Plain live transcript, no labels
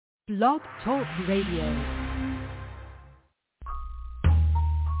Blog Talk Radio.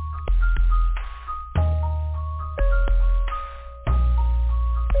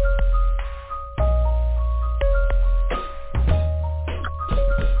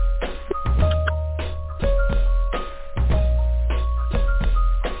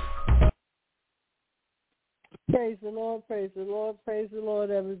 Praise the Lord, praise the Lord, praise the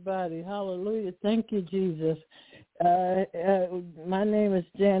Lord, everybody. Hallelujah. Thank you, Jesus. My name is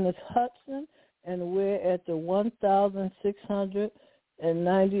Janice Hudson, and we're at the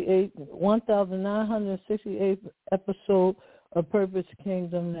 1968th episode of Purpose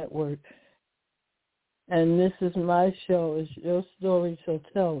Kingdom Network. And this is my show. It's your story, so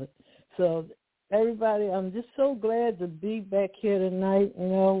tell it. So, everybody, I'm just so glad to be back here tonight. You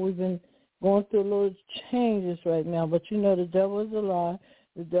know, we've been going through a little changes right now, but you know the devil is a lie.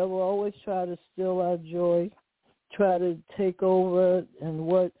 The devil always try to steal our joy, try to take over and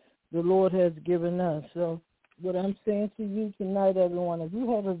what the Lord has given us. So what I'm saying to you tonight, everyone, if you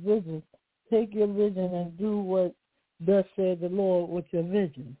have a vision, take your vision and do what thus said the Lord with your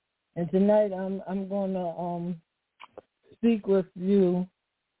vision. And tonight I'm going to speak with you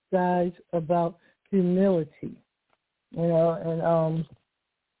guys about humility, you know,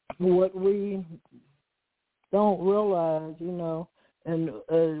 and what we don't realize, you know, and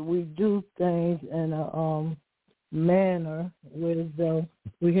we do things in a manner where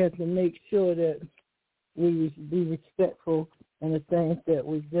we have to make sure that we be respectful in the things that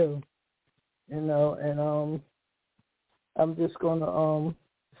we do, you know. And I'm just going to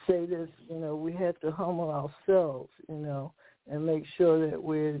say this, you know, we have to humble ourselves, you know, and make sure that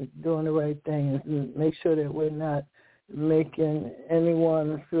we're doing the right things and make sure that we're not making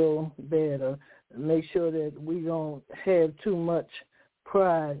anyone feel bad, or make sure that we don't have too much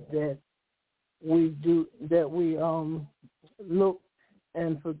pride that we look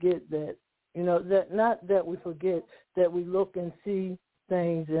and forget that, you know, that not that we forget, that we look and see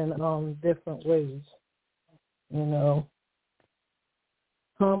things in different ways, you know.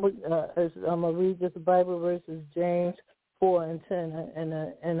 I'm going to read this Bible verse, is James 4:10 in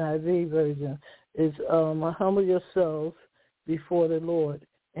the NIV version. Is humble yourselves before the Lord,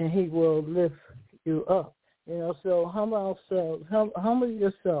 and He will lift you up. You know, so humble ourselves, humble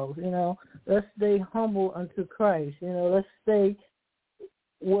yourselves. You know, let's stay humble unto Christ. You know, let's stay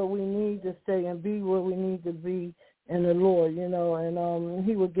where we need to stay and be where we need to be in the Lord. You know, and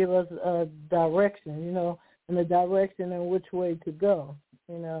He will give us a direction. You know, and the direction in which way to go.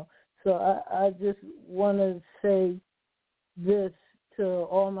 You know, so I just want to say this to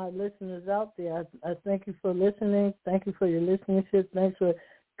all my listeners out there. I thank you for listening. Thank you for your listenership. Thanks for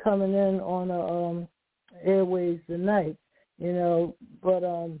coming in on the airways tonight. You know, but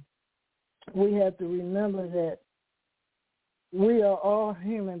we have to remember that we are all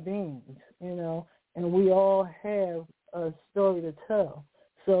human beings, you know, and we all have a story to tell.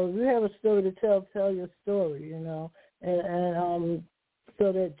 So if you have a story to tell your story, you know, and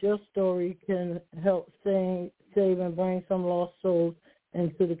so that your story can help save and bring some lost souls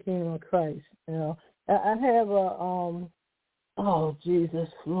into the kingdom of Christ. You know, I have oh Jesus,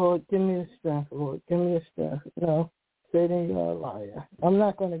 Lord, give me the strength, Lord, give me the strength. You know, Satan, you're a liar. I'm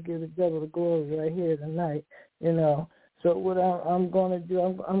not going to give the devil the glory right here tonight. You know, so what I'm going to do,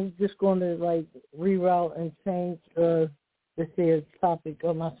 I'm just going to like reroute and change this here topic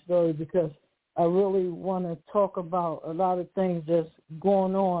of my story, because I really want to talk about a lot of things that's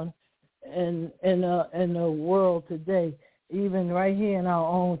going on in the world today, even right here in our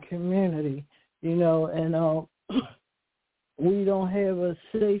own community, you know, and we don't have a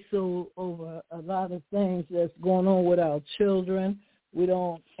say-so over a lot of things that's going on with our children. We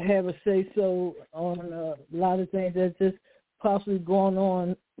don't have a say-so on a lot of things that's just possibly going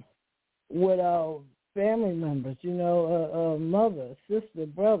on with our family members, you know, mother, sister,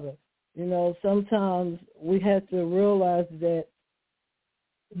 brother. You know, sometimes we have to realize that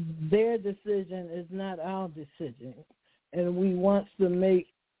their decision is not our decision, and we want to make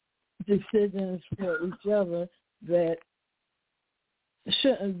decisions for each other that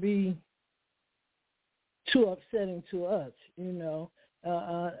shouldn't be too upsetting to us. You know,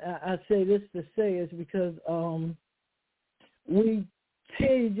 I say this to say is because we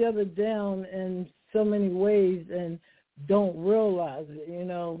tear each other down in so many ways and don't realize it. You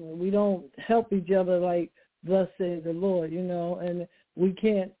know, we don't help each other like thus said the Lord, you know, and we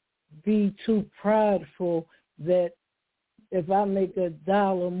can't be too prideful that if I make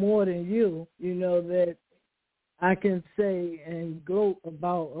 $1 more than you, you know, that I can say and gloat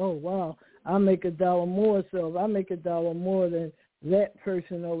about, oh, wow, I make $1 more, so if I make $1 more than that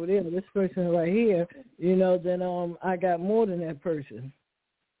person over there, this person right here, you know, then I got more than that person.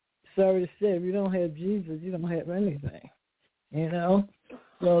 sorry to say, if you don't have Jesus, you don't have anything, you know.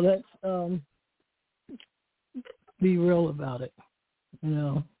 So let's be real about it, you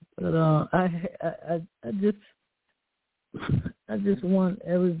know. But I just want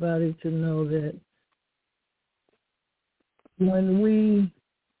everybody to know that when we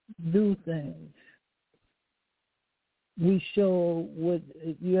do things, we show what,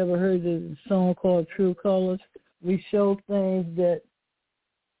 you ever heard the song called True Colors? We show things that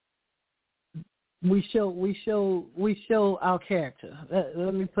we show our character.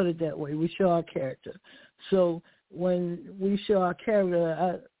 Let me put it that way. We show our character. So when we show our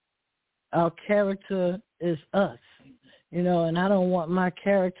character is us, you know, and I don't want my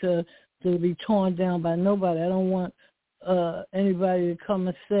character to be torn down by nobody. I don't want anybody to come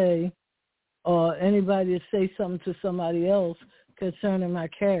and say, or anybody to say something to somebody else concerning my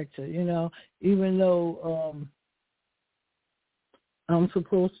character, you know, even though I'm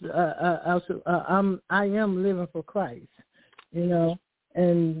supposed to, I am living for Christ, you know,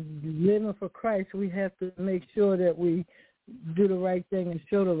 and living for Christ, we have to make sure that we do the right thing and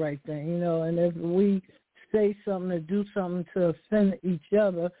show the right thing, you know, and if we say something or do something to offend each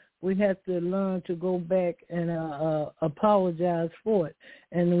other, we have to learn to go back and apologize for it.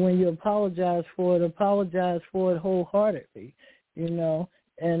 And when you apologize for it wholeheartedly, you know.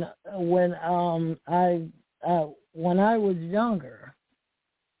 And when I was younger,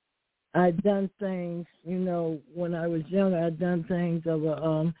 I'd done things, you know, when I was younger, I'd done things of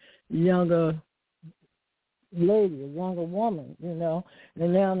a younger lady, a younger woman, you know.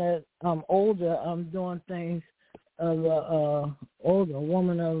 And now that I'm older, I'm doing things of a older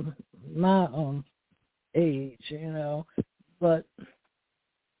woman of my age, you know. But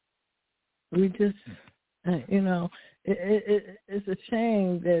we just, you know, it's a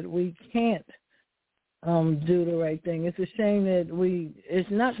shame that we can't do the right thing. It's a shame that it's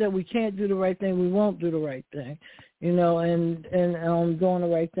not that we can't do the right thing, we won't do the right thing, you know, and doing the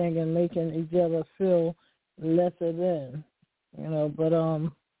right thing and making each other feel lesser than, you know, but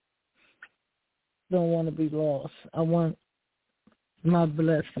don't want to be lost. I want my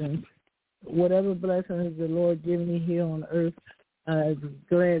blessings. Whatever blessings the Lord give me here on earth, I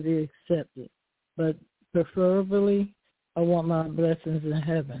gladly accept it. But preferably, I want my blessings in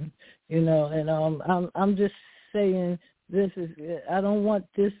heaven, you know. And I'm just saying this is. I don't want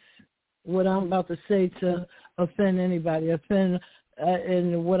this, what I'm about to say, to offend anybody.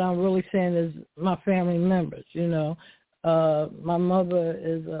 And what I'm really saying is my family members, you know. My mother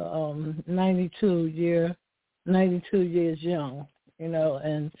is 92 years young, you know,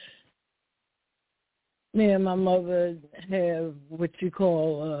 and me and my mother have what you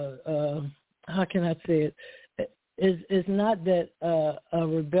call, how can I say it? It's not that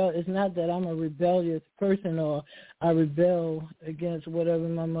it's not that I'm a rebellious person or I rebel against whatever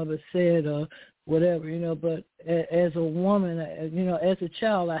my mother said or whatever, you know, but as a woman, you know, as a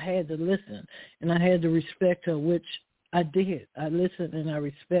child, I had to listen and I had to respect her, which I did. I listened and I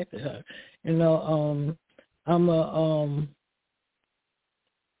respected her. You know, I'm a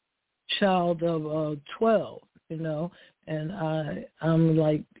child of 12, you know, and I'm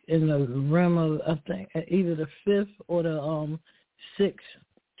like in the realm of, I think, either the fifth or the sixth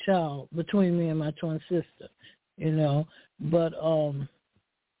child between me and my twin sister, you know. But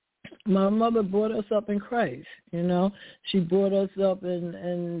my mother brought us up in Christ, you know. She brought us up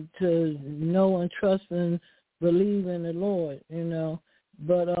and to know and trust and believe in the Lord, you know.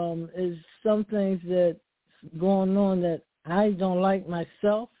 But it's some things that's going on that I don't like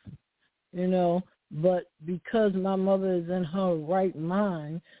myself, you know. But because my mother is in her right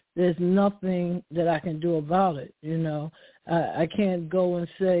mind, there's nothing that I can do about it, you know. I can't go and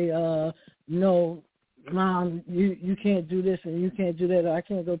say, no, Mom, you can't do this and you can't do that. I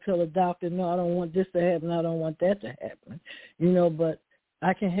can't go tell the doctor, no, I don't want this to happen, I don't want that to happen, you know. But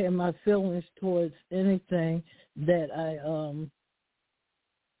I can have my feelings towards anything that I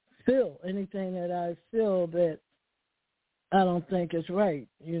feel that I don't think is right,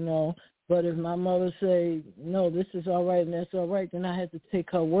 you know. But if my mother say, no, this is all right and that's all right, then I have to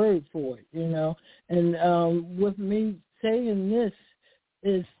take her word for it, you know. And with me saying this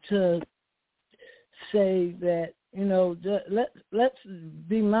is to say that, you know, let's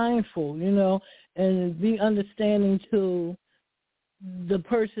be mindful, you know, and be understanding to the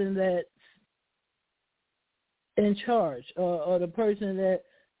person that's in charge or the person that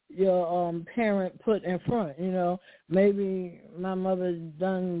your parent put in front, you know. Maybe my mother's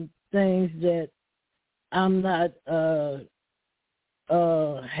done things that I'm not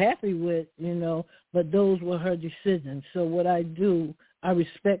happy with, you know, but those were her decisions. So what I do, I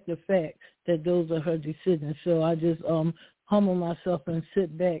respect the fact that those are her decisions. So I just humble myself and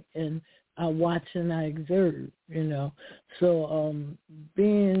sit back and I watch and I observe, you know. So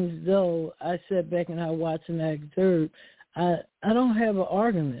being as though I sit back and I watch and I observe, I don't have an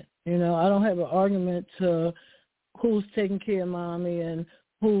argument, you know. I don't have an argument to who's taking care of mommy and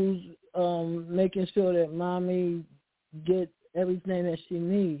who's making sure that mommy get everything that she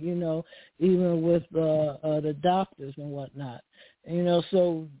needs, you know, even with the doctors and whatnot, you know.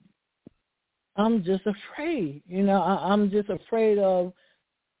 So I'm just afraid, you know. I'm just afraid of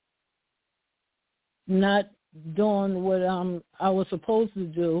not doing what I was supposed to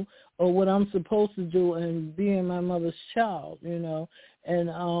do or what I'm supposed to do and being my mother's child, you know. And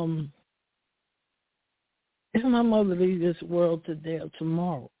if my mother leaves this world today or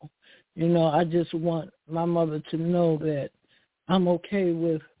tomorrow, you know, I just want my mother to know that I'm okay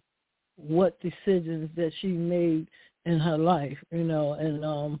with what decisions that she made in her life, you know, and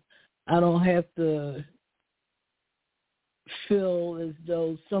I don't have to feel as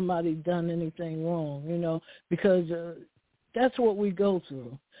though somebody done anything wrong, you know, because that's what we go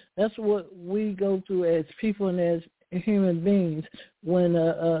through. That's what we go through as people and as human beings. When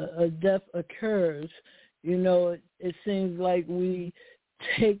a death occurs, you know, it seems like we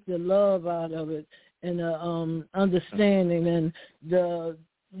take the love out of it and the understanding and the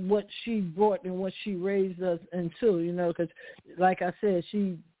what she brought and what she raised us into, you know, because like I said,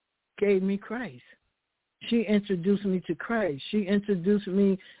 she gave me Christ. She introduced me to Christ. She introduced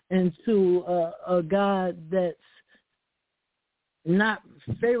me into a God that's not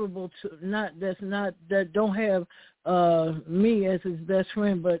favorable to, that don't have me as his best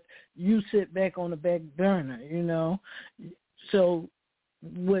friend, but you sit back on the back burner, you know. So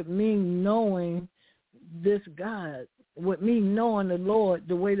with me knowing this God, with me knowing the Lord,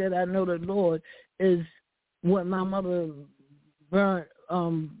 the way that I know the Lord is what my mother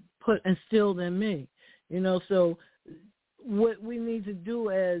instilled in me, you know. So what we need to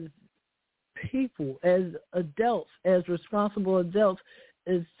do as people, as adults, as responsible adults,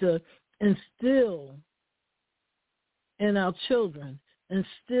 is to instill in our children,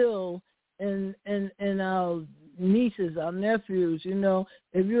 instill in our nieces, our nephews, you know.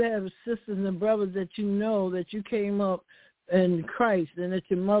 If you have sisters and brothers that you know that you came up in Christ and that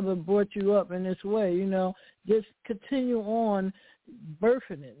your mother brought you up in this way, you know, just continue on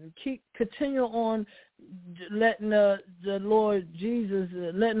birthing it and continue on letting the Lord Jesus,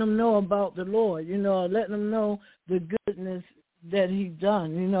 letting them know about the Lord, you know, letting them know the goodness that he's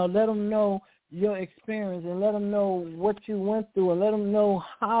done, you know, let them know your experience and let them know what you went through and let them know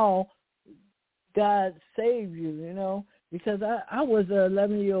how God saved you, you know, because I was an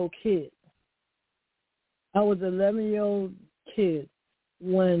 11-year-old kid. I was an 11-year-old kid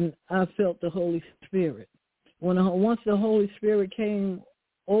when I felt the Holy Spirit. Once the Holy Spirit came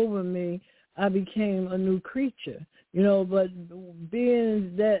over me, I became a new creature, you know. But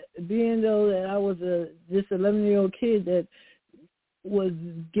being though that I was this 11-year-old kid that was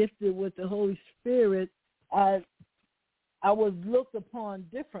gifted with the Holy Spirit, I was looked upon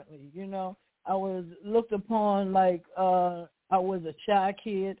differently, you know. I was looked upon like I was a shy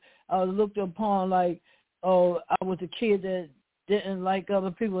kid. I was looked upon like, oh, I was a kid that didn't like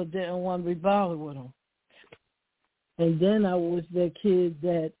other people, didn't want to be bothered with them. And then I was the kid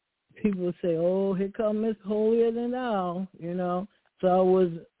that people would say, oh, here come Miss Holier Than Thou, you know. So I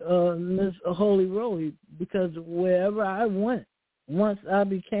was Miss Holy Roly, because wherever I went, once I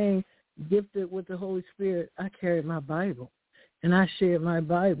became gifted with the Holy Spirit, I carried my Bible, and I shared my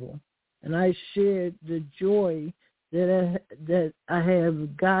Bible, and I shared the joy that I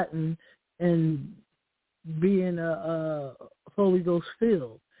have gotten in being a Holy Ghost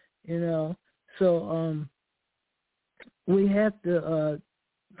filled, you know. So we have to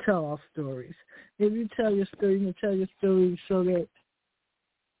tell our stories. If you tell your story, you can tell your story so that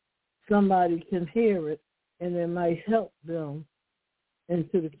somebody can hear it, and it might help them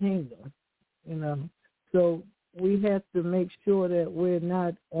into the kingdom, you know. So we have to make sure that we're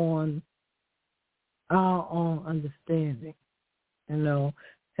not on our own understanding, you know,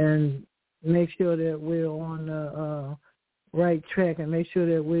 and make sure that we're on the right track and make sure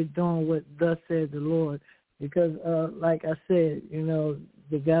that we're doing what thus said the Lord. Because like I said, you know,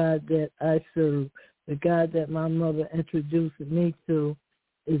 the God that I serve, the God that my mother introduced me to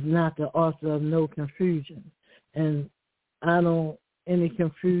is not the author of no confusion. And I don't any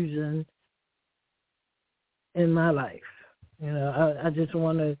confusion in my life. You know, I just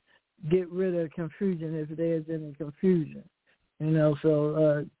want to get rid of confusion if there's any confusion. You know,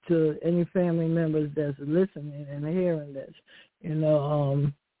 so to any family members that's listening and hearing this, you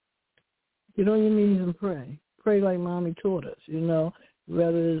know, get on your knees and pray. Pray like Mommy taught us, you know.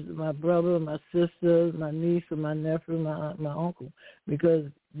 whether it's my brother, my sister, my niece, or my nephew, my aunt, my uncle, because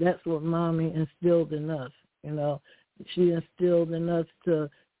that's what Mommy instilled in us. You know, she instilled in us to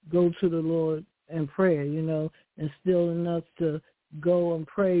go to the Lord in prayer, you know, instilled in us to go and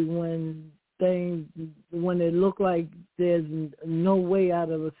pray when it look like there's no way out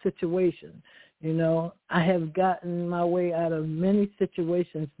of a situation. You know, I have gotten my way out of many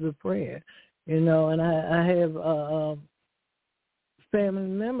situations through prayer, you know, and I have family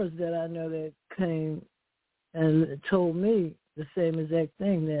members that I know that came and told me the same exact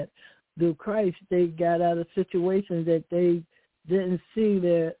thing, that through Christ they got out of situations that they didn't see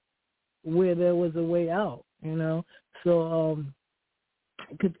where there was a way out, you know. So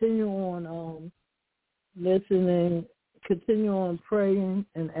continue on listening, continue on praying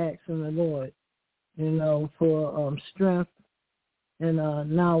and asking the Lord, you know, for strength and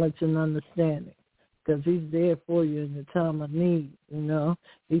knowledge and understanding, because he's there for you in the time of need, you know.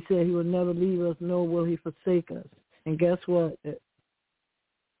 He said he will never leave us, nor will he forsake us. And guess what?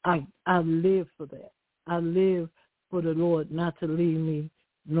 I live for that. I live for the Lord not to leave me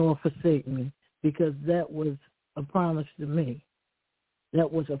nor forsake me, because that was a promise to me.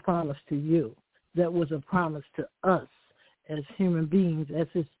 That was a promise to you. That was a promise to us as human beings, as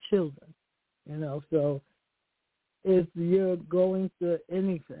his children, you know. So if you're going through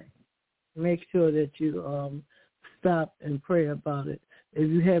anything, make sure that you stop and pray about it. If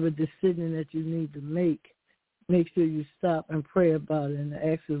you have a decision that you need to make sure you stop and pray about it and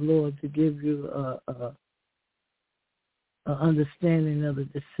ask the Lord to give you a understanding of the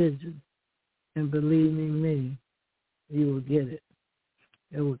decision. And believe me, you will get it.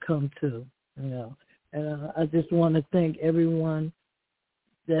 It will come to, you know. And I just want to thank everyone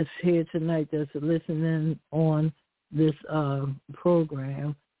that's here tonight that's listening on this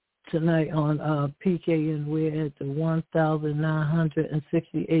program tonight on PKN. We're at the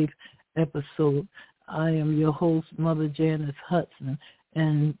 1968th episode. I am your host, Mother Janice Hudson,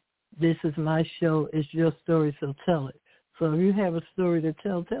 and this is my show. It's your story, so tell it. So if you have a story to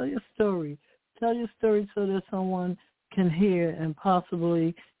tell your story. Tell your story so that someone can hear and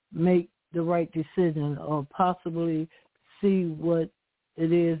possibly make the right decision, or possibly see what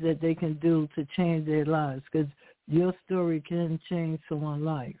it is that they can do to change their lives, because your story can change someone's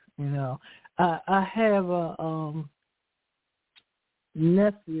life, you know. I have a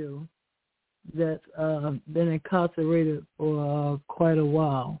nephew that's been incarcerated for quite a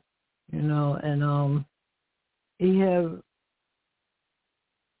while, you know, and he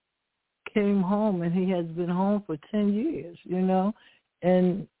came home, and he has been home for 10 years, you know,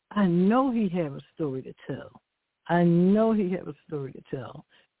 and I know he have a story to tell.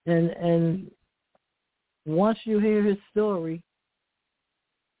 And once you hear his story,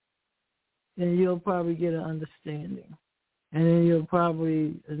 then you'll probably get an understanding. And then you'll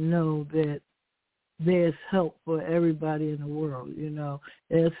probably know that there's help for everybody in the world, you know.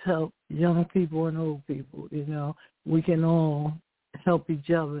 There's help, young people and old people, you know. We can all help each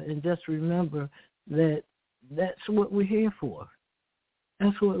other. And just remember that that's what we're here for.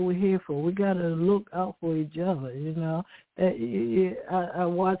 That's what we're here for. We got to look out for each other, you know. I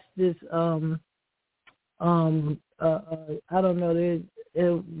watched this, I don't know,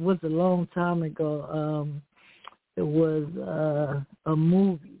 it was a long time ago. It was a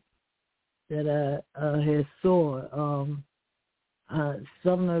movie that I had saw.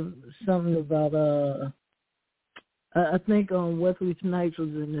 Something about, I think Wesley Snipes was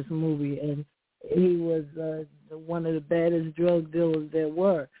in this movie, and he was one of the baddest drug dealers that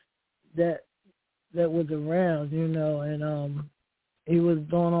was around, you know, and he was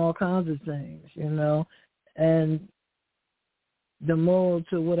doing all kinds of things, you know. And the moral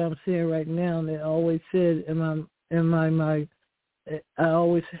to what I'm saying right now, they always said in my I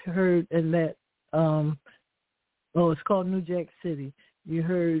always heard in that it's called New Jack City. You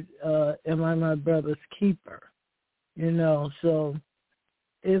heard am I my brother's keeper? You know, so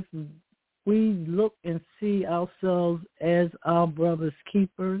if we look and see ourselves as our brother's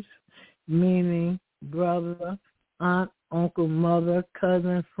keepers, meaning brother, aunt, uncle, mother,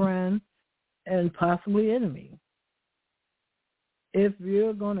 cousin, friend, and possibly enemy. If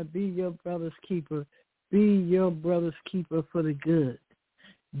you're going to be your brother's keeper, be your brother's keeper for the good.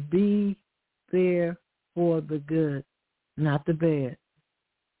 Be there for the good, not the bad.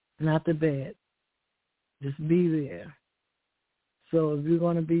 Not the bad. Just be there. So if you're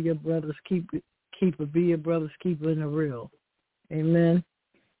going to be your brother's keeper, be your brother's keeper in the real. Amen.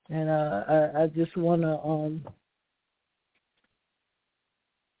 And I just want to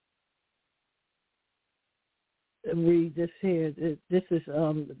read this here. This is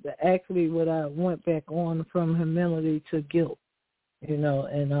actually what I went back on, from humility to guilt.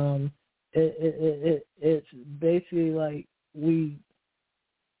 and it's basically like we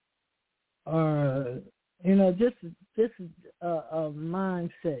are, just a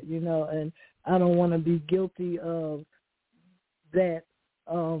mindset, and I don't want to be guilty of that.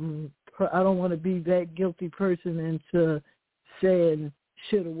 I don't want to be that guilty person into saying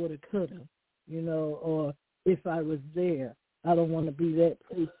shoulda, woulda, coulda, or if I was there. I don't want to be that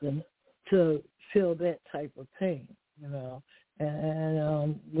person to feel that type of pain,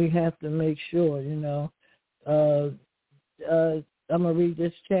 and we have to make sure, I'm going to read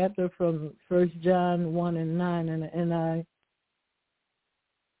this chapter from 1 John 1 and 9 in the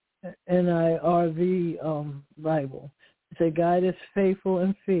NIRV Bible. It says, God is faithful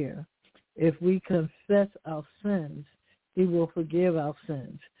and fair. If we confess our sins, he will forgive our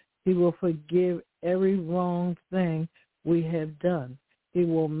sins. He will forgive every wrong thing we have done. He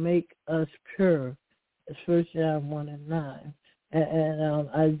will make us pure. It's 1 John 1 and 9. And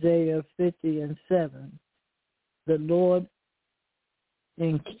Isaiah 50 and 7. The Lord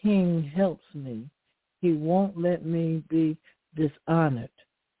and King helps me. He won't let me be dishonored.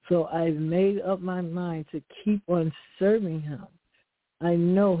 So I've made up my mind to keep on serving him. I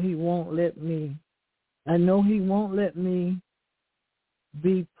know he won't let me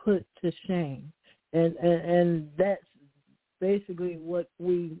be put to shame. And that's basically what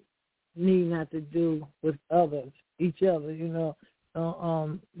we need not to do with others, each other,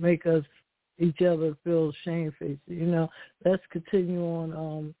 make us each other feel shamefaced. Let's continue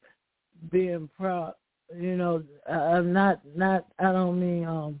on being proud. I'm not I don't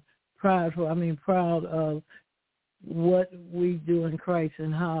mean prideful. I mean proud of what we do in Christ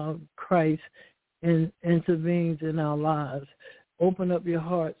and how Christ intervenes in our lives. Open up your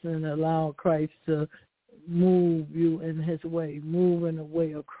hearts and allow Christ to move you in his way, move in the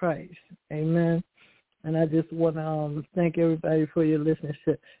way of Christ. Amen. And I just want to thank everybody for your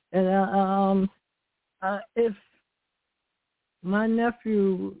listenership. And if my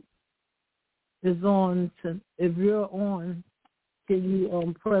nephew is on, if you're on, can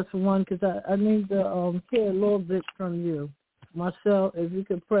you press 1? Because I need to hear a little bit from you. Marcel, if you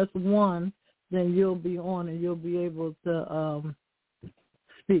could press 1, then you'll be on and you'll be able to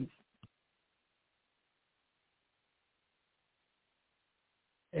speak.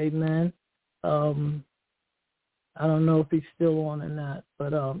 Amen. I don't know if he's still on or not,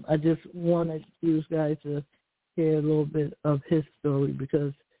 but I just wanted you guys to hear a little bit of his story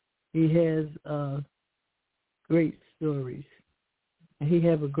because he has great stories. He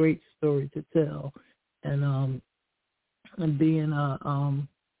have a great story to tell, and being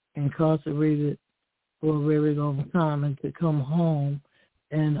incarcerated for a very long time and to come home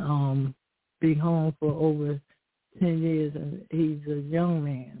and be home for over 10 years, and he's a young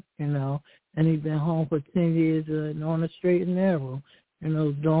man, and he's been home for 10 years and on the straight and narrow,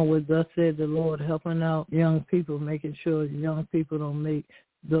 doing what thus said the Lord, helping out young people, making sure young people don't make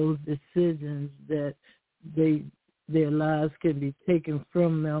those decisions that their lives can be taken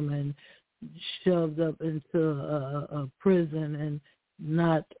from them and shoved up into a prison and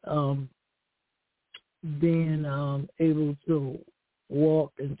not being able to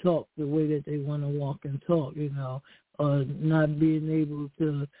walk and talk the way that they want to walk and talk, or not being able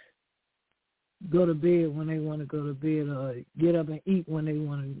to go to bed when they want to go to bed or get up and eat when they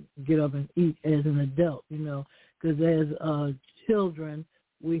want to get up and eat as an adult, because as children,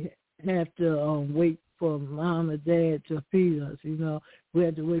 we have to wait for mom and dad to feed us, We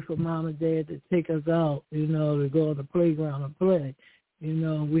have to wait for mom and dad to take us out, to go on the playground and play.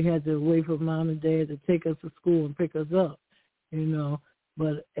 We had to wait for mom and dad to take us to school and pick us up,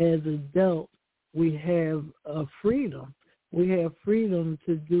 But as adults, we have freedom. We have freedom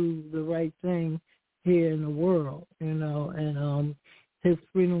to do the right thing here in the world, and his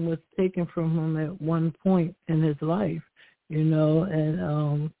freedom was taken from him at one point in his life,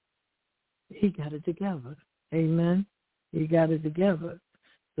 and he got it together. Amen. He got it together.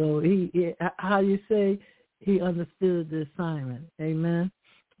 So how you say, he understood the assignment. Amen.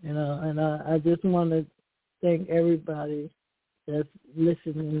 And I just want to thank everybody that's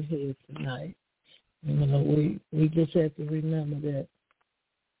listening here tonight. We just have to remember that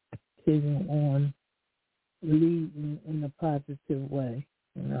keeping on leading in a positive way,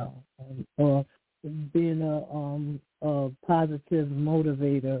 or being a positive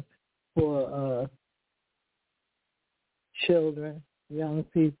motivator for children, young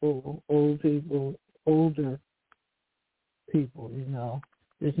people, older people,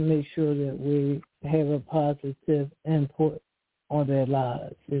 Just make sure that we have a positive input on their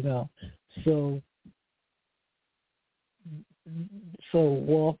lives, So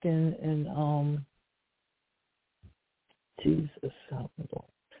walking and Jesus, help me,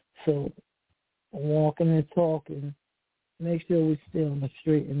 Lord. So walking and talking, make sure we stay on the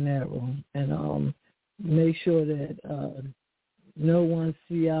straight and narrow, and make sure that no one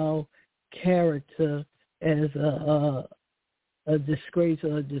see our character as a disgrace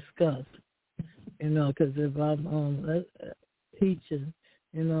or a disgust. Because if I'm teaching,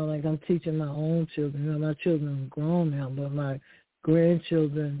 like I'm teaching my own children, my children are grown now, but my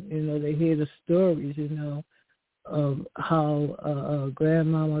grandchildren, they hear the stories, of how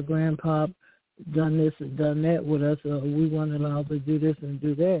grandmama, grandpa done this and done that with us, or we weren't allowed to do this and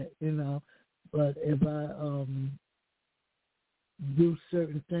do that, But if I do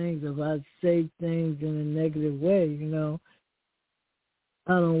certain things, if I say things in a negative way,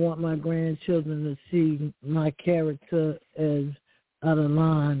 I don't want my grandchildren to see my character as out of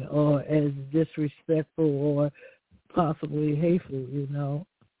line or as disrespectful or possibly hateful,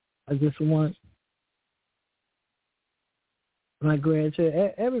 I just want my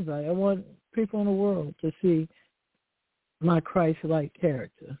grandchildren, everybody, I want people in the world to see my Christ-like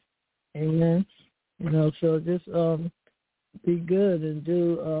character. Amen. So just be good and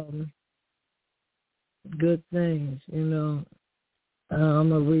do good things, I'm going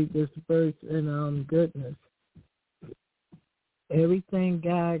to read this verse in goodness. Everything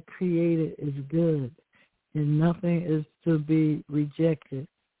God created is good, and nothing is to be rejected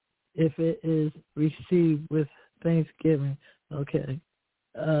if it is received with thanksgiving. Okay.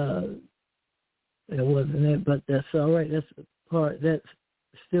 That wasn't it, but that's all right. That's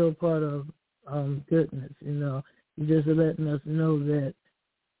still part of goodness, You're just letting us know that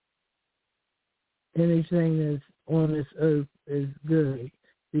anything that's on this earth is good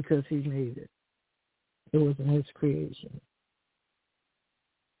because he made it. It was in his creation.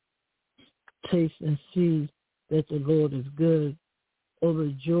 Taste and see that the Lord is good, or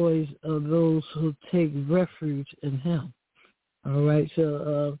the joys of those who take refuge in him. All right,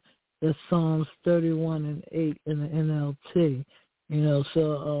 so that's Psalms 31:8 in the NLT.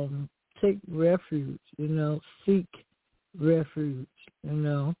 So take refuge, seek refuge, and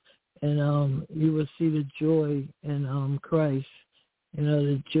you will see the joy in Christ,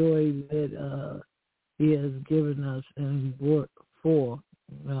 the joy that he has given us and worked for,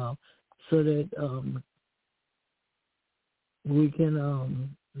 so that we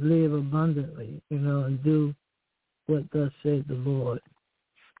can live abundantly, and do what thus said the Lord.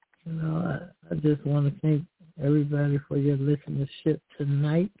 I just want to thank everybody for your listenership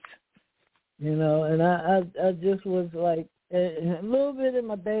tonight. And I just was like a little bit in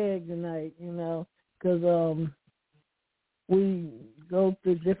my bag tonight, because we go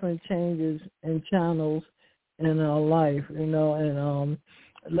through different changes and channels in our life, and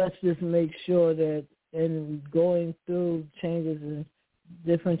let's just make sure that in going through changes and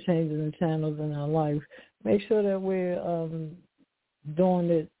different changes and channels in our life, make sure that we're doing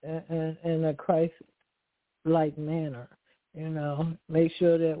it in a Christ-like manner, Make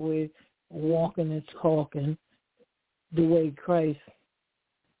sure that we're walking and talking the way Christ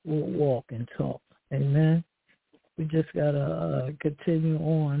will walk and talk. Amen. We just got to continue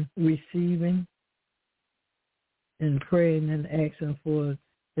on receiving and praying and asking for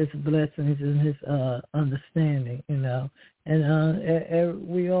his blessings and his understanding, And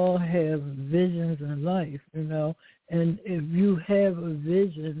we all have visions in life, And if you have a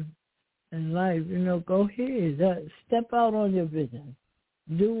vision in life, go ahead. Step out on your vision.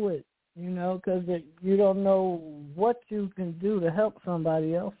 Do it, because you don't know what you can do to help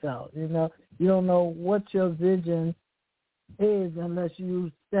somebody else out, You don't know what your vision is unless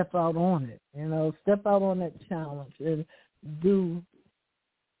you step out on it, Step out on that challenge and do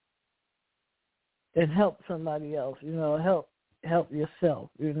and help somebody else, help yourself,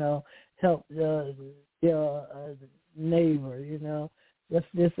 help your neighbor, Let's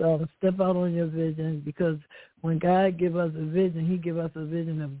just step out on your vision, because when God give us a vision, he give us a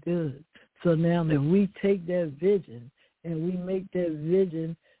vision of good. So now if we take that vision and we make that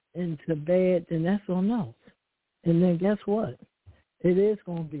vision into bad, then that's on us. And then guess what? It is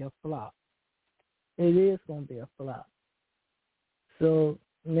going to be a flop. It is going to be a flop. So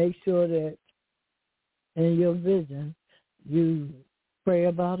make sure that in your vision, you pray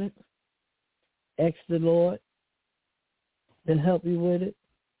about it, ask the Lord to help you with it,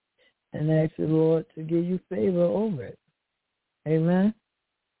 and ask the Lord to give you favor over it. Amen?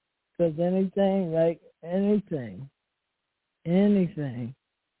 Because anything that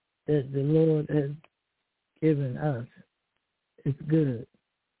the Lord has given us is good.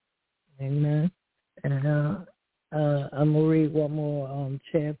 Amen? And I'm going to read one more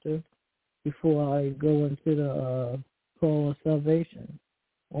chapter before I go into the call of salvation.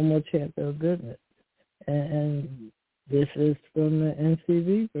 One more chapter of goodness. And This is from the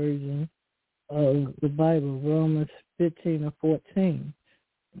NCV version of the Bible, Romans 15 and 14.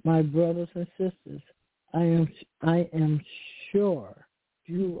 My brothers and sisters, I am sure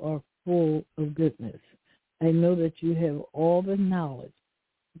you are full of goodness. I know that you have all the knowledge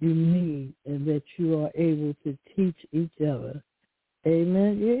you need and that you are able to teach each other.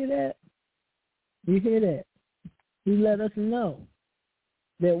 Amen. You hear that? You hear that? He let us know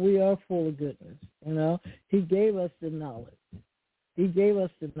that we are full of goodness. You know, he gave us the knowledge. He gave us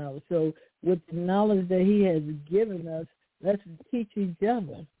the knowledge. So with the knowledge that he has given us, let's teach each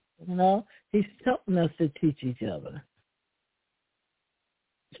other. You know, he's telling us to teach each other.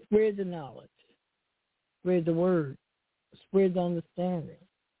 Spread the knowledge. Spread the word. Spread the understanding.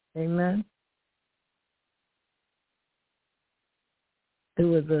 Amen.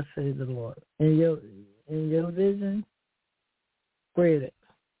 Do it, thus says the Lord. In your vision, spread it.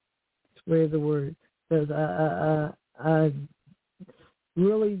 Spread the word. Because I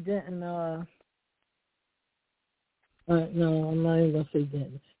really didn't. No, I'm not even gonna say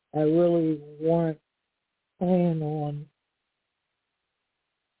didn't. I really weren't planning on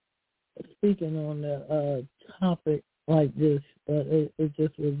speaking on the topic like this, but it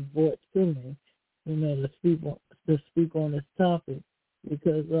just was brought to me, you know, to speak on this topic,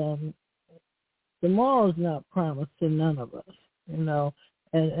 because tomorrow's not promised to none of us, you know,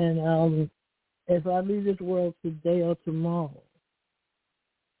 and if I leave this world today or tomorrow,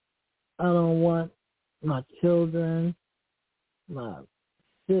 I don't want my children, my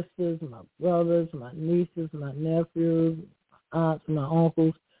sisters, my brothers, my nieces, my nephews, my aunts, my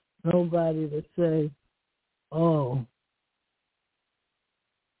uncles, nobody to say, oh,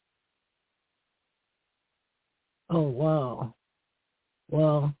 wow,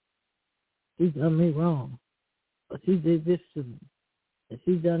 well, she done me wrong, or she did this to me, and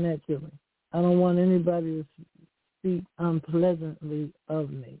she done that to me. I don't want anybody to speak unpleasantly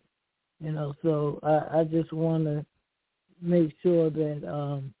of me, you know, so I just want to make sure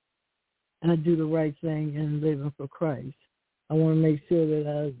that I do the right thing in living for Christ. I want to make sure that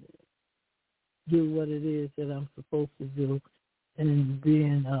I do what it is that I'm supposed to do and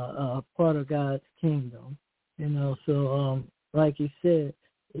being a part of God's kingdom. You know, so like he said,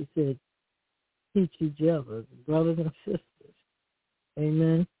 teach each other, brothers and sisters.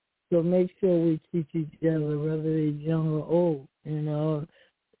 Amen. So make sure we teach each other, whether they're young or old. You know,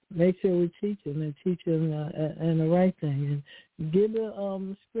 make sure we teach them and teach them and the right thing. And give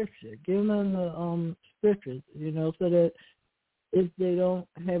them scripture. Give them the scriptures, you know, so that if they don't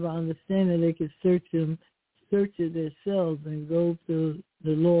have an understanding, they can search it themselves and go to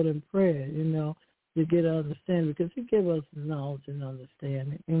the Lord in prayer, you know, to get an understanding, because he gave us knowledge and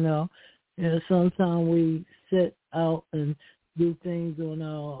understanding, you know. And sometimes we set out and do things on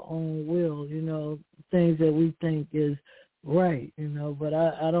our own will, you know, things that we think is right, you know, but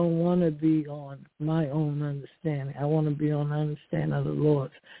I don't want to be on my own understanding. I want to be on the understanding of the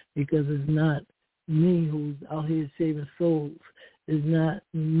Lord's, because it's not me who's out here saving souls. It's not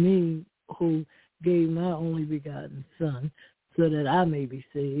me who gave my only begotten Son so that I may be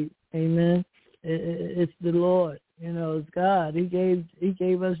saved. Amen. It's the Lord, you know, it's God. He gave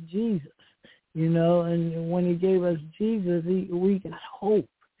us Jesus, you know, and when he gave us Jesus, we got hope.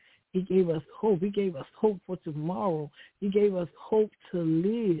 He gave us hope. He gave us hope for tomorrow. He gave us hope to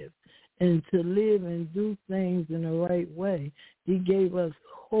live and do things in the right way. He gave us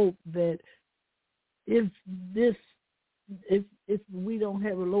hope that if we don't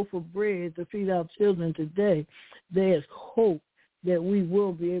have a loaf of bread to feed our children today, there's hope that we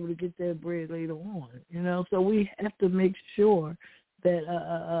will be able to get that bread later on, you know. So we have to make sure that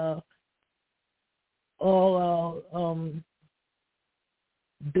all our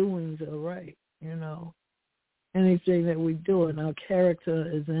doings are right, you know. Anything that we do and our character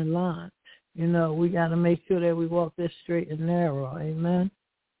is in line, you know. We got to make sure that we walk this straight and narrow. Amen.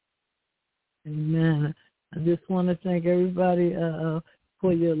 Amen. I just want to thank everybody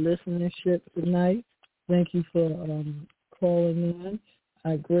for your listenership tonight. Thank you for calling in.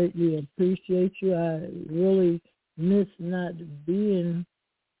 I greatly appreciate you. I really miss not being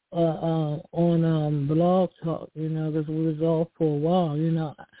on Blog Talk, you know, because we was off for a while. You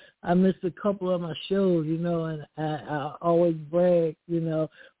know, I missed a couple of my shows, you know, and I always brag, you know,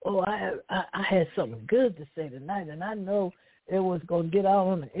 I had something good to say tonight, and I know it was going to get out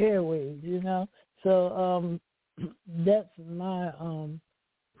on the airwaves, you know. So that's my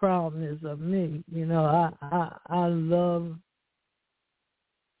proudness of me. You know, I love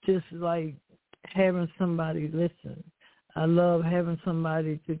just like having somebody listen. I love having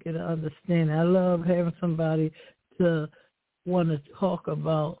somebody to get an understanding. I love having somebody to want to talk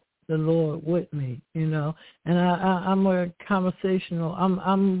about the Lord with me, you know. And I'm a conversational.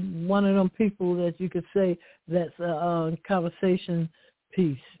 I'm one of them people that you could say that's a conversation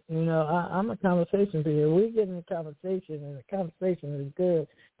piece. You know, I'm a conversation piece. If we get in a conversation and the conversation is good,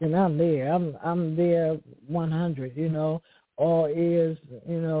 then I'm there. I'm there 100. You know, all ears,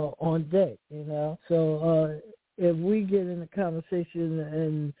 you know, on deck. You know, so if we get in a conversation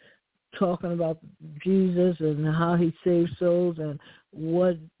and talking about Jesus and how he saved souls and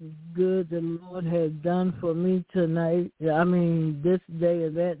what good the Lord has done for me tonight. I mean, this day or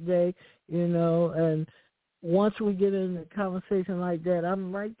that day, you know, and once we get in a conversation like that,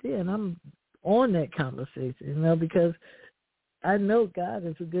 I'm right there and I'm on that conversation, you know, because I know God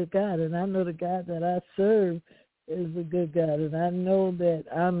is a good God and I know the God that I serve is a good God and I know that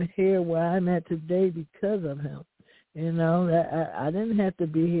I'm here where I'm at today because of him. You know, I didn't have to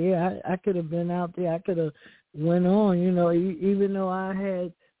be here. I could have been out there. I could have went on, you know, even though I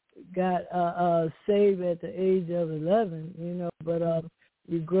had got saved at the age of 11, you know, but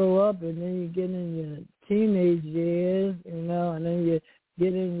you grow up and then you get in your teenage years, you know, and then you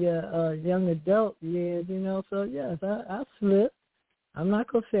get in your young adult years, you know. So, yes, I slipped. I'm not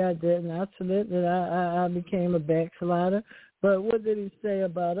going to say I didn't. I slipped and I became a backslider. But what did he say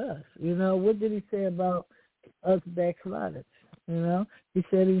about us? You know, what did he say about us backsliders? You know, he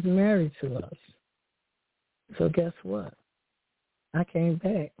said he's married to us. So guess what? I came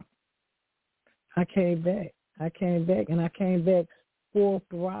back. And I came back full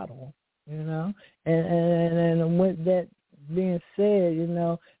throttle, you know. And with that being said, you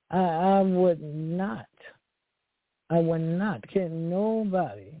know, I would not. Can't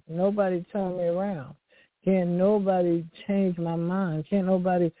nobody turn me around. Can't nobody change my mind. Can't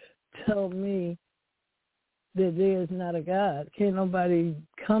nobody tell me that there is not a God. Can't nobody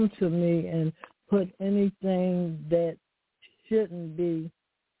come to me and put anything that shouldn't be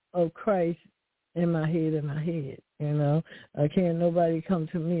of Christ in my head, you know. Can't nobody come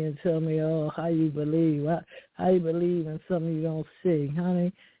to me and tell me, oh, how you believe in something you don't see.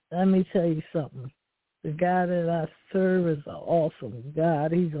 Honey, let me tell you something. The God that I serve is an awesome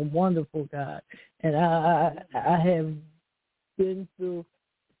God. He's a wonderful God. And I have been through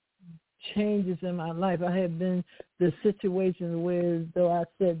changes in my life. I have been the situations where though I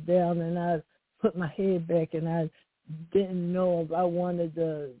sat down and I put my head back and I didn't know if I wanted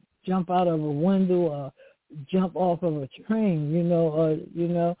to jump out of a window or jump off of a train, you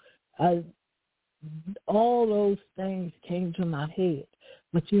know, all those things came to my head.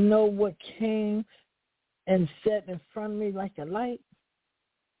 But you know what came and sat in front of me like a light?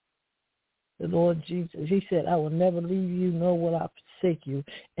 The Lord Jesus. He said, I will never leave you, nor will I forsake you.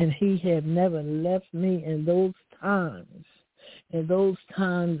 And he had never left me in those times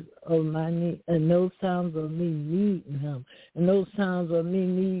of my need, and those times of me needing him, and those times of me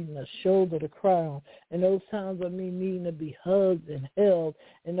needing a shoulder to cry on, and those times of me needing to be hugged and held,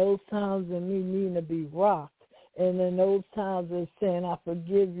 and those times of me needing to be rocked, and then those times of saying, I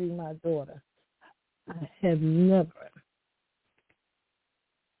forgive you, my daughter. I have never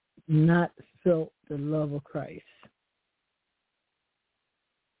not felt the love of Christ.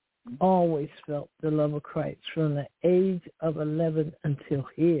 Always felt the love of Christ from the age of 11 until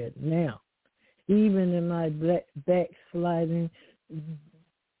here now. Even in my backsliding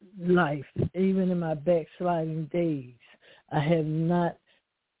life, even in my backsliding days, I have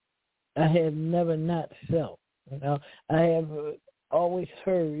never not felt. You know, I have always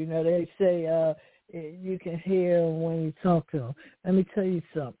heard. You know, they say you can hear him when you talk to him. Let me tell you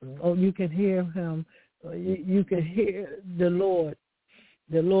something. Oh, you can hear him. You can hear the Lord.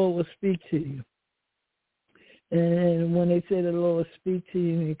 The Lord will speak to you. And when they say the Lord will speak to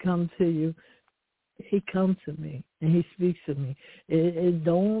you and he comes to you, he comes to me and he speaks to me. It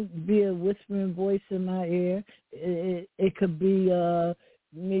don't be a whispering voice in my ear. It could be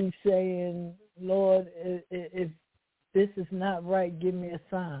me saying, Lord, if this is not right, give me a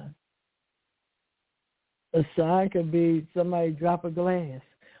sign. A sign could be somebody drop a glass,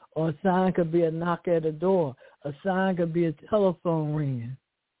 or a sign could be a knock at a door. A sign could be a telephone ringing.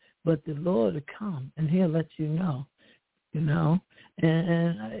 But the Lord will come and he'll let you know, you know.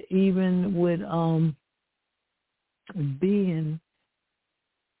 And even with being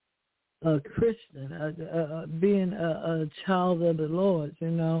a Christian, being a child of the Lord, you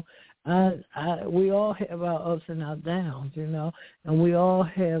know, we all have our ups and our downs, you know, and we all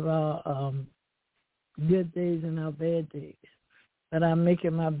have our good days and our bad days. But I make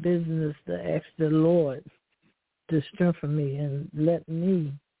it my business to ask the Lord to strengthen me and let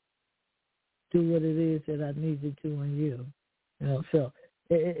me do what it is that I need to do in you. You know, so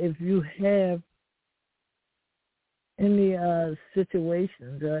if you have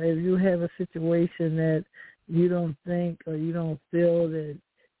situations. If you have a situation that you don't think or you don't feel that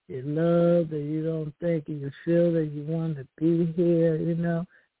you're loved, or you don't think or you feel that you want to be here,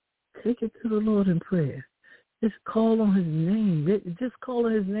 take it to the Lord in prayer. Just call on his name. Just call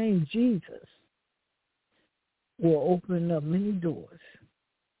on his name, Jesus, will open up many doors.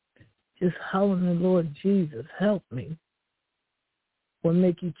 Just hollering the Lord Jesus, help me, will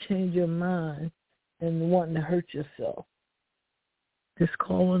make you change your mind and wanting to hurt yourself. Just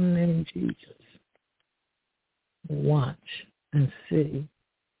call on the name Jesus. Watch and see.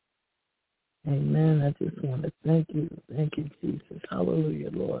 Amen. I just want to thank you. Thank you, Jesus. Hallelujah,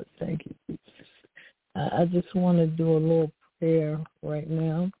 Lord. Thank you, Jesus. I just want to do a little prayer right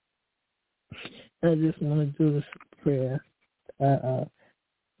now. I just want to do this prayer.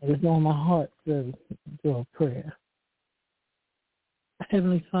 It's on my heart to do a prayer.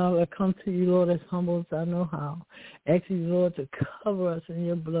 Heavenly Father, I come to you, Lord, as humble as I know how. Ask you, Lord, to cover us in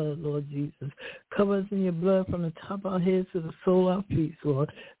your blood, Lord Jesus. Cover us in your blood from the top of our heads to the sole of our feet,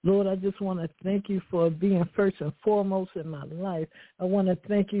 Lord. Lord, I just want to thank you for being first and foremost in my life. I want to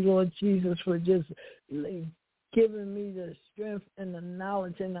thank you, Lord Jesus, for just giving me the strength and the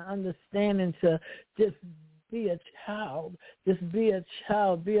knowledge and the understanding to just be a child. Just be a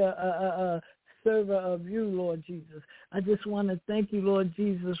child. Be a server of you, Lord Jesus. I just want to thank you, Lord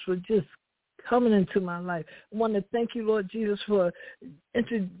Jesus, for just coming into my life. I want to thank you, Lord Jesus, for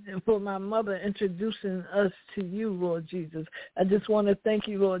my mother introducing us to you, Lord Jesus. I just want to thank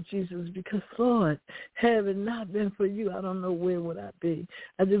you, Lord Jesus, because, Lord, had it not been for you, I don't know where would I be.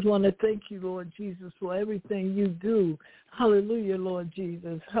 I just want to thank you, Lord Jesus, for everything you do. Hallelujah, Lord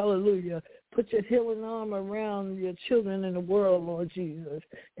Jesus. Hallelujah. Put your healing arm around your children in the world, Lord Jesus.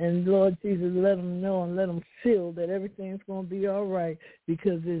 And, Lord Jesus, let them know and let them feel that everything's going to be all right,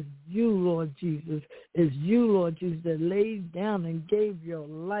 because it's you, Lord Jesus. It's you, Lord Jesus, that laid down and gave your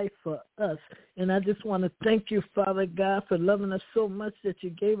life for us. And I just want to thank you, Father God, for loving us so much that you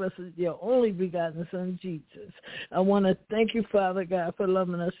gave us your only begotten Son, Jesus. I want to thank you, Father God, for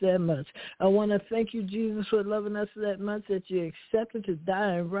loving us that much. I want to thank you, Jesus, for loving us that much that you accepted to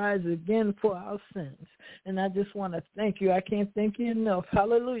die and rise again for our sins. And I just want to thank you. I can't thank you enough.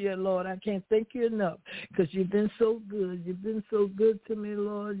 Hallelujah, Lord. I can't thank you enough, because you've been so good. You've been so good to me,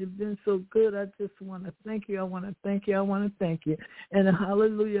 Lord. You've been so good. I just want to thank you. I want to thank you. I want to thank you. And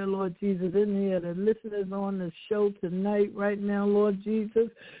hallelujah, Lord Jesus, in here, the listeners on the show tonight, right now, Lord Jesus,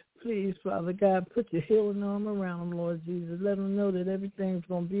 please, Father God, put your healing arm around them, Lord Jesus. Let them know that everything's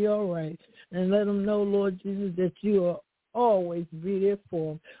going to be all right. And let them know, Lord Jesus, that you are always be there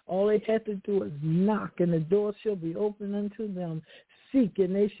for them. All they have to do is knock, and the door shall be open unto them. Seek,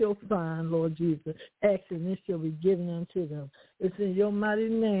 and they shall find, Lord Jesus. Ask, and it shall be given unto them. It's in your mighty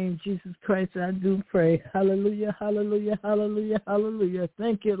name, Jesus Christ, I do pray. Hallelujah, hallelujah, hallelujah, hallelujah.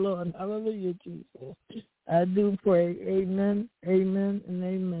 Thank you, Lord. Hallelujah, Jesus. I do pray. Amen, amen, and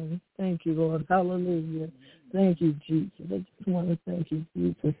amen. Thank you, Lord. Hallelujah. Thank you, Jesus. I just want to thank you,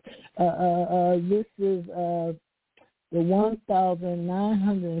 Jesus. This is the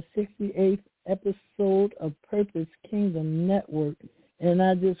 1968th episode of Purpose Kingdom Network. And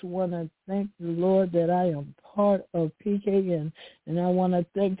I just want to thank the Lord that I am part of PKN. And I want to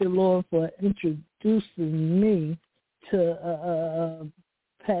thank the Lord for introducing me to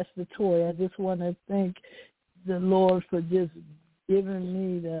Pastor Toy. I just want to thank the Lord for just giving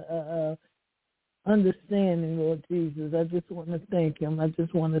me the understanding, Lord Jesus. I just want to thank him. I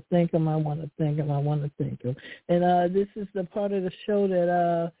just want to thank him. I want to thank him. I want to thank him. And this is the part of the show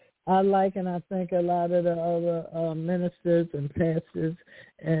that I like, and I think a lot of the other ministers and pastors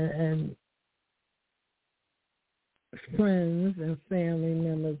and friends and family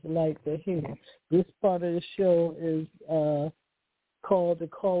members like to hear. This part of the show is called the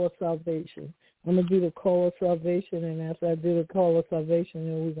Call of Salvation. I'm going to do the Call of Salvation, and after I do the Call of Salvation,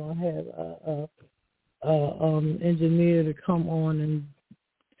 then we're going to have engineer to come on and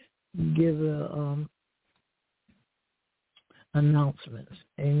give announcements.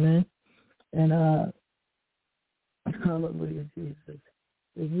 Amen. And hallelujah, Jesus.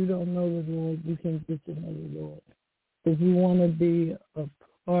 If you don't know the Lord, you can get to know the Lord. If you want to be a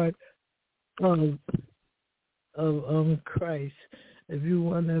part of Christ, if you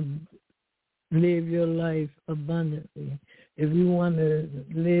want to live your life abundantly, if you want to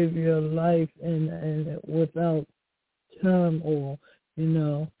live your life and without turmoil,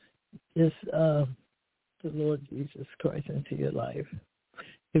 just the Lord Jesus Christ into your life.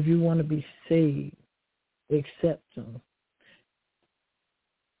 If you want to be saved, accept him.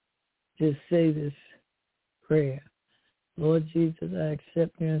 Just say this prayer. Lord Jesus, I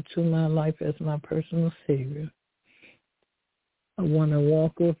accept you into my life as my personal Savior. I want to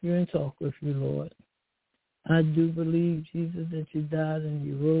walk with you and talk with you, Lord. I do believe, Jesus, that you died and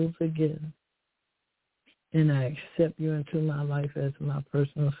you rose again. And I accept you into my life as my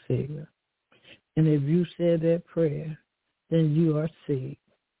personal Savior. And if you said that prayer, then you are saved.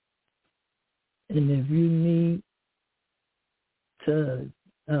 And if you need to,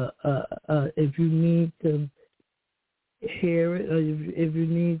 hear it, or if you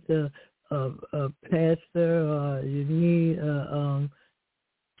need a pastor, or you need a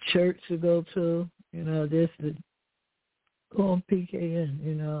church to go to, this is called PKN,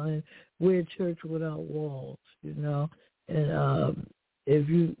 and we're a church without walls, and if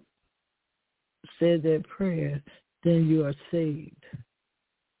you said that prayer, then you are saved.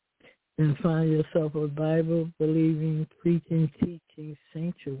 And find yourself a Bible-believing, preaching, teaching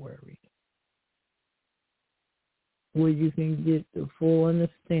sanctuary where you can get the full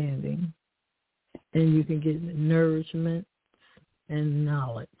understanding and you can get nourishment and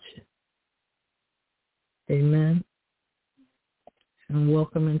knowledge. Amen. And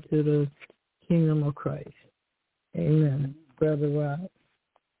welcome into the kingdom of Christ. Amen. Brother Rob.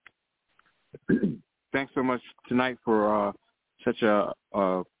 Thanks so much tonight for such a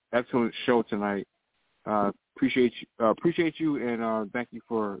excellent show tonight. Appreciate you, and thank you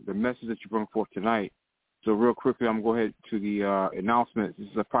for the message that you brought forth tonight. So real quickly, I'm going to go ahead to the announcements. This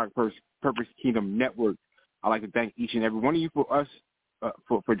is a Purpose Kingdom Network. I'd like to thank each and every one of you for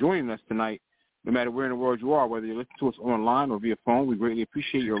joining us tonight. No matter where in the world you are, whether you listen to us online or via phone, we greatly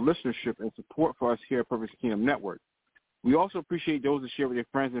appreciate your listenership and support for us here at Purpose Kingdom Network. We also appreciate those that share with their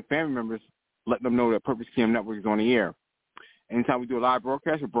friends and family members, letting them know that Purpose Kingdom Network is on the air. Anytime we do a live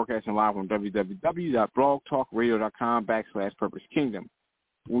broadcast, we're broadcasting live on www.blogtalkradio.com/Purpose Kingdom.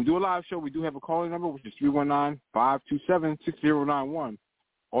 When we do a live show, we do have a calling number, which is 319-527-6091.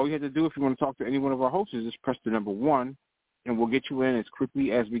 All you have to do if you want to talk to any one of our hosts is just press the number 1, and we'll get you in as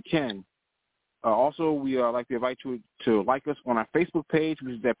quickly as we can. Also, we like to invite you to like us on our Facebook page,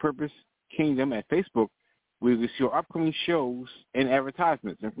 which is at Purpose Kingdom at Facebook, where you can see our upcoming shows and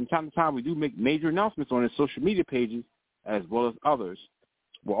advertisements. And from time to time, we do make major announcements on the social media pages as well as others.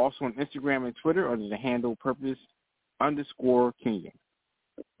 We're also on Instagram and Twitter under the handle Purpose_Kingdom.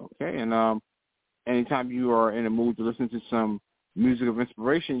 Okay, and anytime you are in a mood to listen to some music of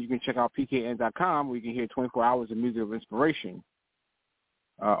inspiration, you can check out pkn.com where you can hear 24 hours of music of inspiration.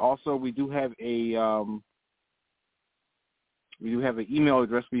 Also, we do have an email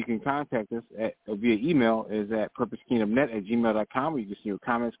address where you can contact us via email is at purposekingdomnet@gmail.com, where you can send your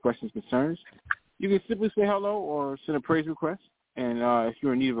comments, questions, concerns. You can simply say hello or send a praise request. And if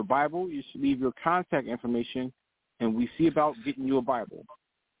you're in need of a Bible, you should leave your contact information, and we see about getting you a Bible.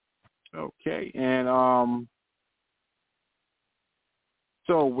 Okay, and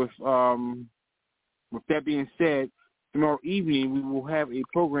so with that being said, tomorrow evening we will have a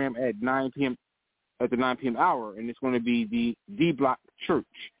program at 9 p.m. at the 9 p.m. hour, and it's going to be the D Block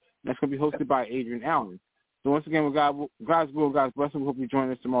Church. That's going to be hosted by Adrian Allen. So once again, with God's will, God's blessing, we hope you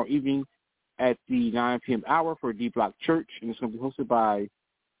join us tomorrow evening at the 9 p.m. hour for D Block Church, and it's going to be hosted by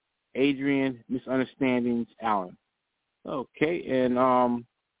Adrian Misunderstandings Allen. Okay, and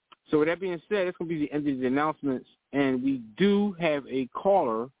so with that being said, it's going to be the end of the announcements, and we do have a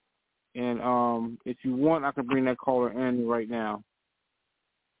caller, and if you want, I can bring that caller in right now.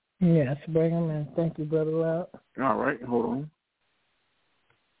 Yes, bring him in. Thank you, Brother Rob. All right, hold on.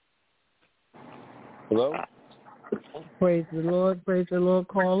 Hello? Praise the Lord,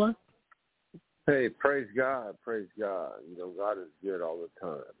 caller. Hey, praise God, praise God. God is good all the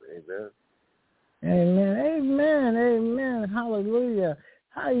time. Amen. Amen. Hallelujah.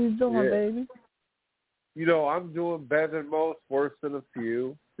 How you doing, baby? I'm doing better than most, worse than a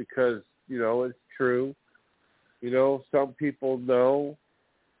few, because, it's true. Some people know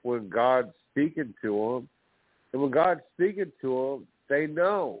when God's speaking to them, and when God's speaking to them, they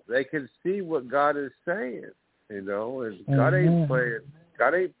know. They can see what God is saying, and God ain't playing.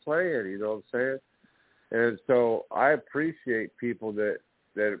 God ain't playing, you know what I'm saying? And so I appreciate people that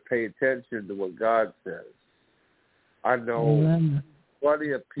pay attention to what God says. I know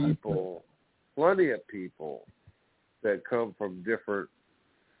plenty of people that come from different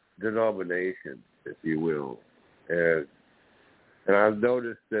denominations, if you will. And I've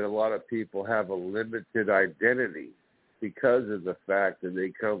noticed that a lot of people have a limited identity because of the fact that they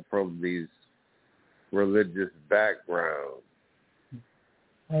come from these religious backgrounds.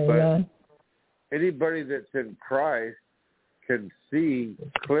 Amen. But anybody that's in Christ can see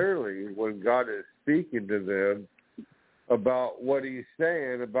clearly when God is speaking to them about what he's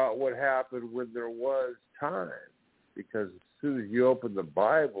saying, about what happened when there was time. Because as soon as you open the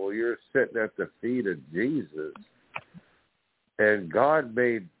Bible, you're sitting at the feet of Jesus. And God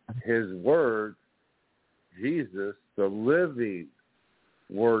made his word, Jesus, the living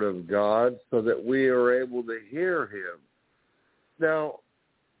word of God, so that we are able to hear him. Now,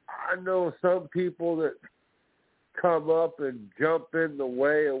 I know some people that come up and jump in the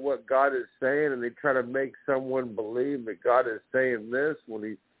way of what God is saying, and they try to make someone believe that God is saying this when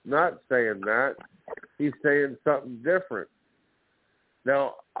he's not saying that. He's saying something different.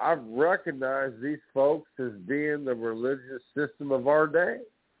 Now, I've recognized these folks as being the religious system of our day.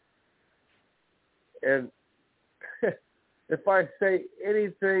 And if I say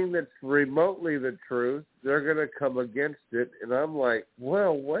anything that's remotely the truth, they're going to come against it. And I'm like,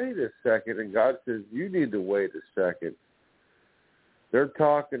 well, wait a second. And God says, you need to wait a second. They're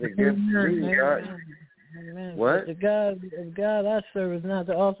talking against me. Amen. What? The God I serve is not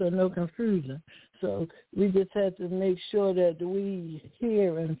the author of no confusion. So we just have to make sure that we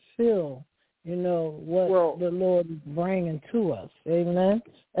hear and feel, what the Lord is bringing to us. Amen.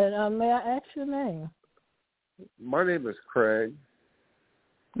 And may I ask your name? My name is Craig.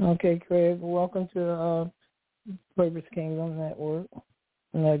 Okay, Craig. Welcome to Purpose Kingdom Network.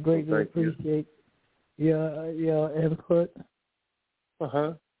 And I greatly appreciate your input.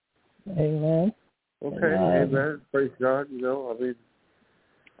 Uh-huh. Amen. Okay, amen. Praise God.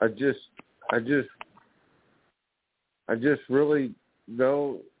 I just really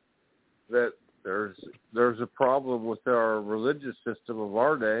know that there's a problem with our religious system of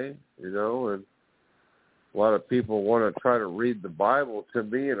our day, and a lot of people want to try to read the Bible to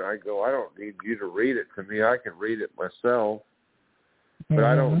me, and I go, I don't need you to read it to me. I can read it myself. But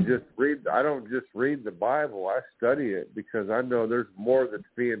I don't just read the Bible. I study it because I know there's more that's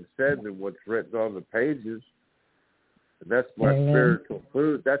being said than what's written on the pages. And that's my spiritual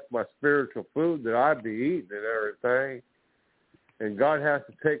food. That's my spiritual food that I be eating and everything. And God has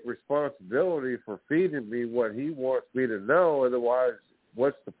to take responsibility for feeding me what he wants me to know. Otherwise,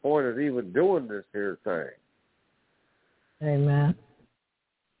 what's the point of even doing this here thing? Amen.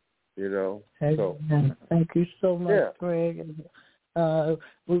 So. Thank you so much, Craig.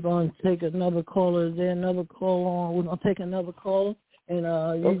 We're going to take another caller. Is there another call on? We're going to take another call. And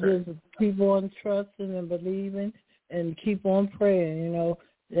you just keep on trusting and believing and keep on praying,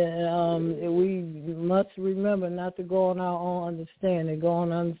 we must remember not to go on our own understanding, go on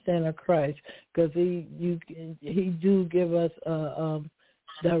the understanding of Christ, because he do give us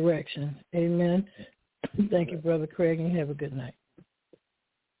direction. Amen. Thank you, Brother Craig, and have a good night.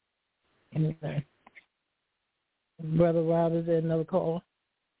 Amen. Brother Rob, is there another caller?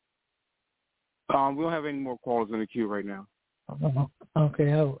 We don't have any more callers in the queue right now.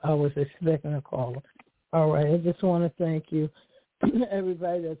 Okay, I was expecting a caller. All right, I just want to thank you,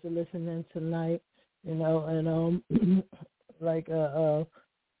 everybody that's listening tonight. And like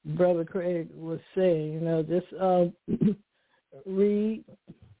Brother Craig was saying, just read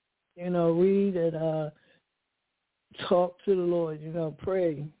and talk to the Lord.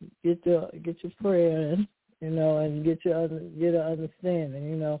 Pray, get your prayer in. And get an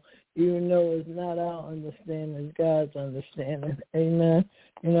understanding, even though it's not our understanding, it's God's understanding. Amen.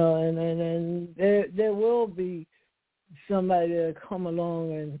 And there will be somebody that come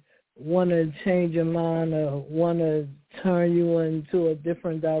along and want to change your mind or want to turn you into a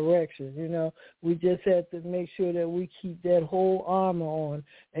different direction. We just have to make sure that we keep that whole armor on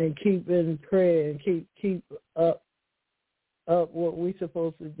and keep in prayer and keep up what we're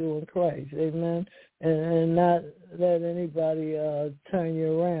supposed to do in Christ, amen, and not let anybody turn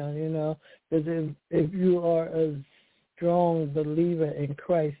you around, because if you are a strong believer in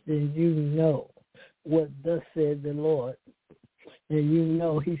Christ, then you know what thus said the Lord,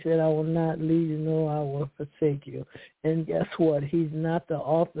 and he said, I will not leave you, nor I will forsake you, and guess what? He's not the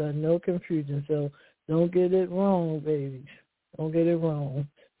author of no confusion, so don't get it wrong, babies. Don't get it wrong.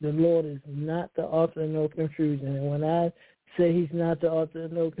 The Lord is not the author of no confusion, and when I say he's not the author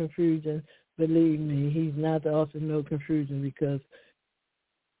of no confusion, believe me, he's not the author of no confusion, because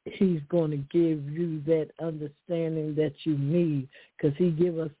he's going to give you that understanding that you need, because he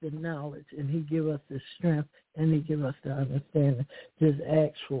give us the knowledge and he give us the strength and he give us the understanding. Just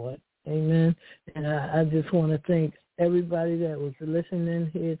ask for it. Amen. And I just want to thank everybody that was listening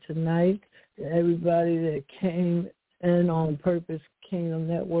here tonight, everybody that came in on Purpose Kingdom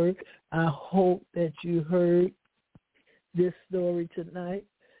Network. I hope that you heard this story tonight,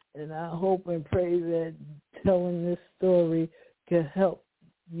 and I hope and pray that telling this story can help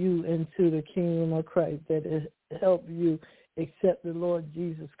you into the kingdom of Christ, that it help you accept the Lord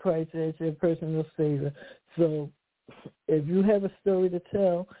Jesus Christ as your personal Savior. So if you have a story to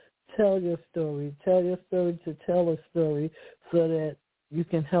tell your story. Tell your story to tell a story so that you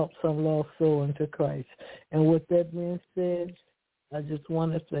can help some lost soul into Christ. And with that being said, I just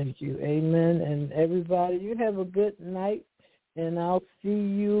want to thank you. Amen. And everybody, you have a good night, and I'll see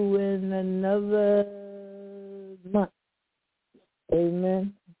you in another month.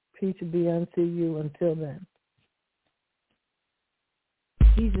 Amen. Peace be unto you until then.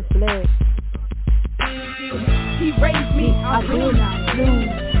 Jesus bless. He raised me, I will not lose.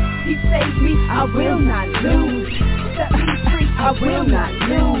 He saved me, I will not lose. Set me free, I will not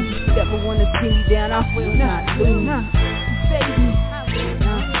lose. Never wanna see me down, I will not lose. He saved me.